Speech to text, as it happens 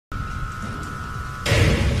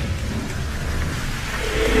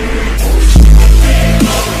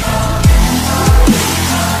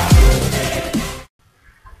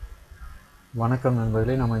வணக்கம்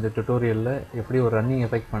நண்பர்களே, நம்ம இந்த டுட்டோரியலில் எப்படி ஒரு ரன்னிங்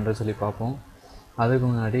எஃபெக்ட் பண்ணுறது சொல்லி பார்ப்போம். அதுக்கு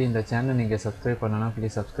முன்னாடி இந்த சேனலை நீங்கள் சப்ஸ்கிரைப் பண்ணனா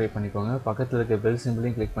ப்ளீஸ் சப்ஸ்கிரைப் பண்ணிக்கோங்க. பக்கத்தில் இருக்க பெல்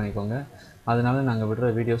சிம்பிளையும் கிளிக் பண்ணிக்கோங்க. அதனால் நாங்கள் விடுற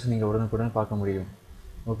வீடியோஸ் நீங்கள் உடனுக்குடன் பார்க்க முடியும்.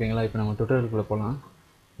 ஓகேங்களா? இப்போ நம்ம டுட்டோரியலுக்குள்ளே போகலாம்.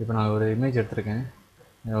 இப்போ நான் ஒரு இமேஜ் எடுத்திருக்கேன்.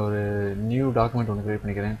 ஒரு நியூ டாக்குமெண்ட் ஒன்று க்ரியேட்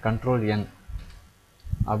பண்ணிக்கிறேன். Ctrl+N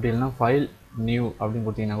அப்படி இல்லைனா ஃபைல் நியூ அப்படின்னு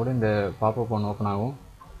கொடுத்தீங்கன்னா கூட இந்த பாப்பப் ஒன்று ஓப்பன் ஆகும்.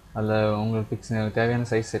 அதில் உங்களுக்கு தேவையான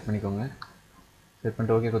சைஸ் செட் பண்ணிக்கோங்க. செட்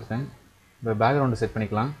பண்ணிட்டு ஓகே கொடுத்துட்டேன். இப்போ பேக்ரவுண்டு செட்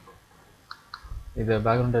பண்ணிக்கலாம். இதை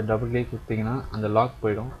பேக்ரவுண்டை டபுள் கிளிக் கொடுத்தீங்கன்னா அந்த லாக்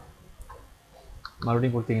போயிடும்.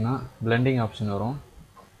 மறுபடியும் கொடுத்தீங்கன்னா பிளெண்டிங் ஆப்ஷன் வரும்.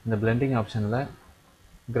 இந்த பிளெண்டிங் ஆப்ஷனில்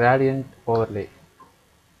கிரேடியன்ட் ஓவர்லே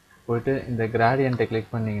போயிட்டு இந்த கிரேடியண்ட்டை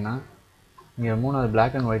கிளிக் பண்ணிங்கன்னா இங்கே மூணாவது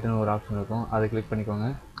பிளாக் அண்ட் ஒயிட்னு ஒரு ஆப்ஷன் இருக்கும். அதை கிளிக் பண்ணிக்கோங்க.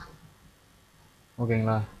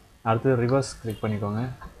 ஓகேங்களா? அடுத்து ரிவர்ஸ் கிளிக் பண்ணிக்கோங்க.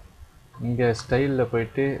 இங்கே ஸ்டைலில்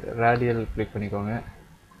போயிட்டு ரேடியல் கிளிக் பண்ணிக்கோங்க.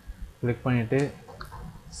 கிளிக் பண்ணிவிட்டு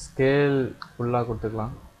ஸ்கேல் ஃபுல்லாக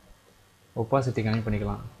கொடுத்துக்கலாம். ஒப்பாசிட்டி கம்மி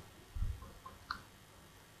பண்ணிக்கலாம்.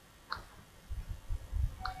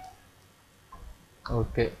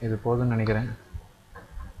 ஓகே, இது போதும்னு நினைக்கிறேன்.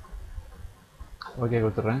 ஓகே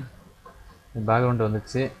கொடுத்துட்றேன். பேக்ரவுண்டு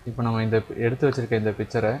வந்துடுச்சு. இப்போ நம்ம இந்த எடுத்து வச்சுருக்க இந்த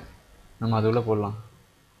பிக்சரை நம்ம அது உள்ளே போடலாம்.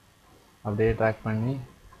 அப்படியே ட்ராக் பண்ணி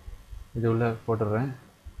இது உள்ளே போட்டுடுறேன்.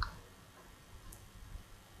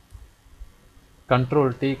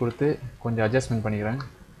 Ctrl+T கொடுத்து கொஞ்சம் அட்ஜஸ்ட்மெண்ட் பண்ணிக்கிறேன்.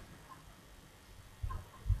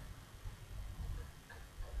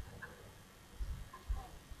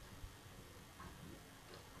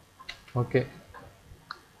 ஓகே,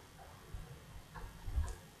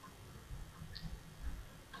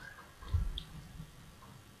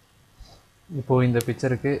 இப்போது இந்த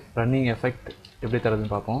பிக்சருக்கு ரன்னிங் எஃபெக்ட் எப்படி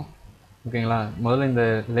தரதுன்னு பார்ப்போம். ஓகேங்களா? முதல்ல இந்த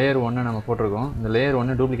லேயர் 1 நம்ம போட்டிருக்கோம். இந்த லேயர்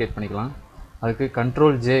 1 டூப்ளிகேட் பண்ணிக்கலாம். அதுக்கு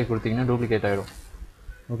Ctrl+J கொடுத்தீங்கன்னா டூப்ளிகேட் ஆகிடும்.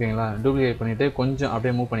 ஓகேங்களா? டூப்ளிகேட் பண்ணிவிட்டு கொஞ்சம்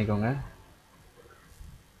அப்படியே மூவ் பண்ணிக்கோங்க.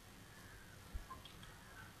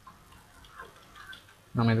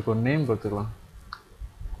 நம்ம இதுக்கு ஒரு நேம் கொடுத்துக்கலாம்.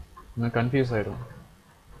 இன்னும் கன்ஃபியூஸ் ஆகிடும்.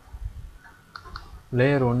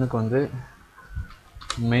 லேயர் 1க்கு வந்து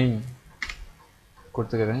மெயின்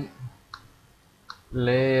கொடுத்துக்கிறேன்.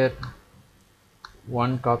 லேயர்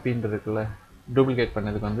 1 காப்பின்றது இருக்குல்ல, டூப்ளிகேட்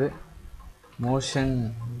பண்ணதுக்கு வந்து மோஷன்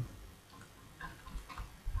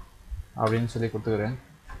அப்படின்னு சொல்லி கொடுத்துக்கிறேன்.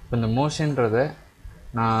 இப்போ இந்த மோஷன்றதை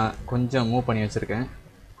நான் கொஞ்சம் மூவ் பண்ணி வச்சுருக்கேன்.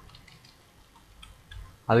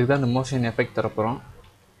 அதுக்கு தான் இந்த மோஷன் எஃபெக்ட் தரப்போகிறோம்.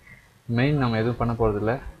 மெயின் நம்ம எதுவும் பண்ண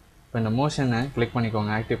போகிறதில்ல. இப்போ இந்த மோஷனை கிளிக்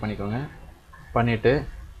பண்ணிக்கோங்க, ஆக்டிவ் பண்ணிக்கோங்க. பண்ணிவிட்டு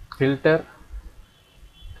filter,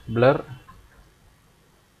 blur,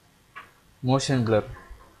 motion blur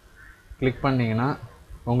click பண்ணிங்கன்னா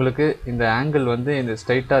உங்களுக்கு இந்த ஆங்கிள் வந்து இந்த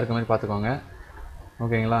ஸ்ட்ரைட்டாக இருக்க மாதிரி பார்த்துக்கோங்க.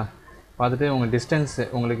 ஓகேங்களா? பார்த்துட்டு உங்கள் டிஸ்டன்ஸ்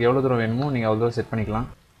உங்களுக்கு எவ்வளோ தூரம் வேணுமோ நீங்கள் அவ்வளோ தூரம் செட் பண்ணிக்கலாம்.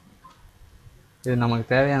 இது நமக்கு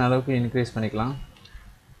தேவையான அளவுக்கு இன்க்ரீஸ் பண்ணிக்கலாம்.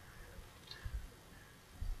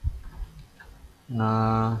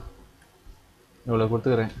 நான் இவ்வளோ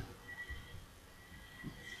கொடுத்துக்கிறேன்.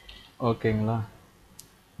 ஓகேங்களா?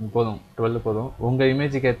 போதும், 12 போதும். உங்கள்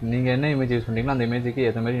இமேஜுக்கு நீங்கள் என்ன இமேஜ் யூஸ் பண்ணுறீங்களோ அந்த இமேஜுக்கு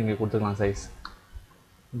ஏற்ற மாதிரி நீங்கள் கொடுத்துக்கலாம் சைஸ்.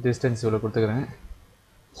 டிஸ்டன்ஸ் இவ்வளோ கொடுத்துக்கிறேன்.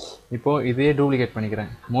 இப்போது இதையே டூப்ளிகேட்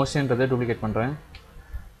பண்ணிக்கிறேன். மோஷன்றதை டூப்ளிகேட் பண்ணுறேன்.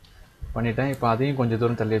 பண்ணிட்டேன். இப்போ அதையும் கொஞ்சம்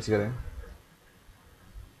தூரம் தள்ளி வச்சுக்கிறேன்.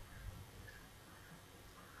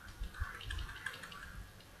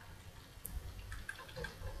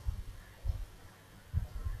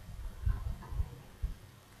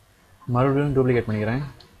 மறுபடியும் டூப்ளிகேட் பண்ணிக்கிறேன்.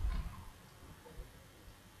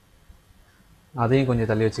 அதையும் கொஞ்சம்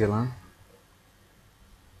தள்ளி வச்சுக்கலாம்.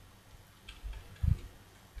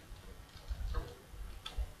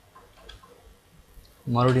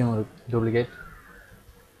 மறுபடியும் ஒரு டூப்ளிகேட்.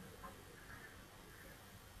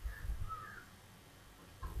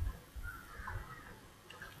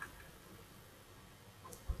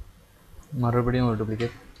 மறுபடியும் ஒரு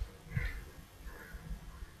டூப்ளிகேட்.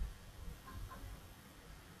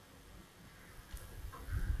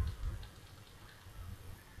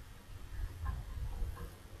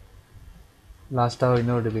 லாஸ்ட்டாக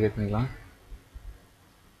இன்னொரு டூப்ளிகேட் பண்ணிக்கலாம்.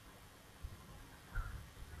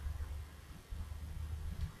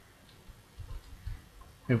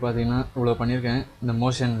 இப்போ பார்த்தீங்கன்னா இவ்வளோ பண்ணியிருக்கேன். இந்த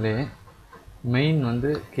மோஷன்லேயே மெயின்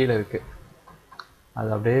வந்து கீழே இருக்குது.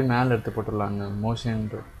 அது அப்படியே மேலே எடுத்து போட்டுடலாம். அந்த மோஷன்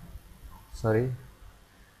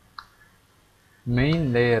மெயின்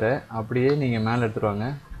லேயரை அப்படியே நீங்கள் மேலே எடுத்துருவாங்க.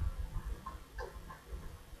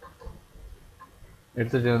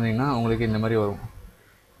 எடுத்துகிட்டு வந்தீங்கன்னா உங்களுக்கு இந்த மாதிரி வரும்.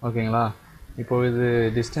 ஓகேங்களா? இப்போது இது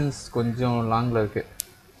டிஸ்டன்ஸ் கொஞ்சம் லாங்கில் இருக்குது.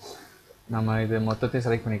 நம்ம இது மொத்தத்தையும்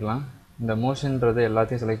செலக்ட் பண்ணிக்கலாம். இந்த மோஷன்றதை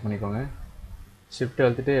எல்லாத்தையும் செலக்ட் பண்ணிக்கோங்க. ஷிஃப்ட்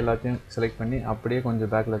அழுத்திட்டு எல்லாத்தையும் செலக்ட் பண்ணி அப்படியே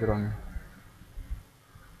கொஞ்சம் பேக்கில் எடுத்துருவாங்க.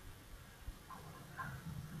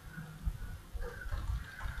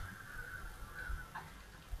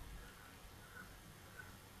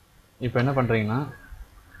 இப்போ என்ன பண்ணுறீங்கன்னா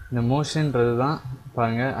இந்த மோஷன்றது தான்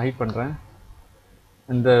பாருங்கள் ஹைட் பண்ணுறேன்.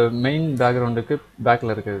 இந்த மெயின் பேக்ரவுண்டுக்கு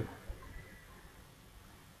பேக்கில் இருக்குது.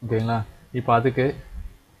 ஓகேங்களா? இப்போ அதுக்கு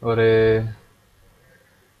ஒரு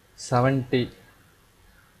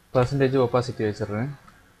 70% ஒப்பாசிட்டி வச்சிடுறேன்.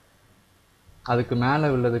 அதுக்கு மேலே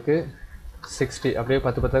உள்ளதுக்கு 60, அப்படியே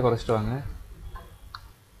 10 குறைச்சிட்டு வாங்க.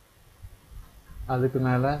 அதுக்கு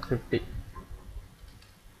மேலே 50.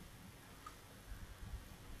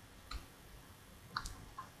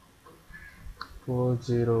 Four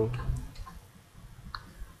 0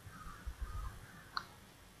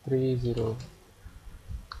 3 0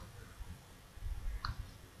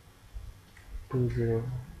 2 0.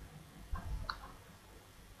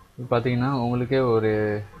 இப்போ பார்த்தீங்கன்னா உங்களுக்கே ஒரு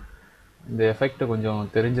இந்த எஃபெக்ட் கொஞ்சம்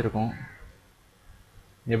தெரிஞ்சிருக்கும்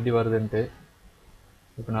எப்படி வருதுன்ட்டு.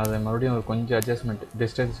 இப்போ நான் அதை மறுபடியும் ஒரு கொஞ்சம் அட்ஜஸ்ட்மெண்ட்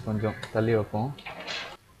டிஸ்டன்ஸ் கொஞ்சம் தள்ளி வைப்போம்.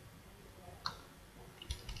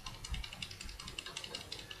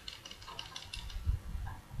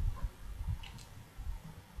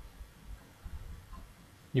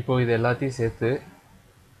 இப்போ இது எல்லாத்தையும் சேர்த்து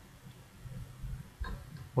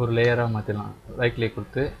ஒரு லேயராக மாற்றிடலாம். ரைட் கிளிக்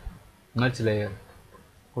கொடுத்து மெர்ஜ் லேயர்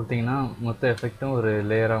கொடுத்தீங்கன்னா மொத்த எஃபெக்ட்டும் ஒரு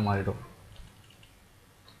லேயராக மாறிடும்.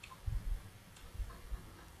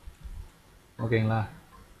 ஓகேங்களா?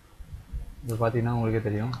 இப்போ பார்த்தீங்கன்னா உங்களுக்கே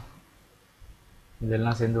தெரியும்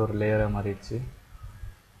இதெல்லாம் சேர்ந்து ஒரு லேயராக மாறிடுச்சு.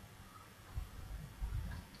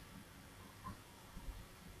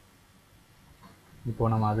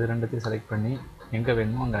 இப்போது நம்ம அது ரெண்டுத்தையும் செலக்ட் பண்ணி எங்கே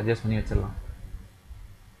வேணுமோ அங்கே அட்ஜஸ்ட் பண்ணி வச்சிடலாம்.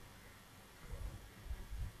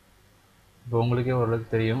 இப்போ உங்களுக்கே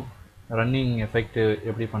ஓரளவுக்கு தெரியும் ரன்னிங் எஃபெக்ட்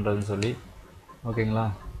எப்படி பண்ணுறதுன்னு சொல்லி. ஓகேங்களா?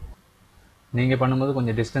 நீங்கள் பண்ணும்போது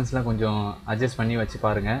கொஞ்சம் டிஸ்டன்ஸ்லாம் கொஞ்சம் அட்ஜஸ்ட் பண்ணி வச்சு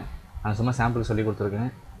பாருங்கள். நான் சும்மா சாம்பிள் சொல்லி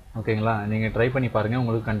கொடுத்துருக்கேன். ஓகேங்களா? நீங்கள் ட்ரை பண்ணி பாருங்கள்,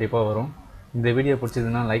 உங்களுக்கு கண்டிப்பாக வரும். இந்த வீடியோ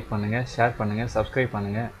பிடிச்சதுன்னா லைக் பண்ணுங்கள், ஷேர் பண்ணுங்கள், சப்ஸ்கிரைப்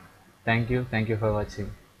பண்ணுங்கள். தேங்க்யூ ஃபார்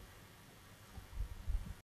வாட்சிங்.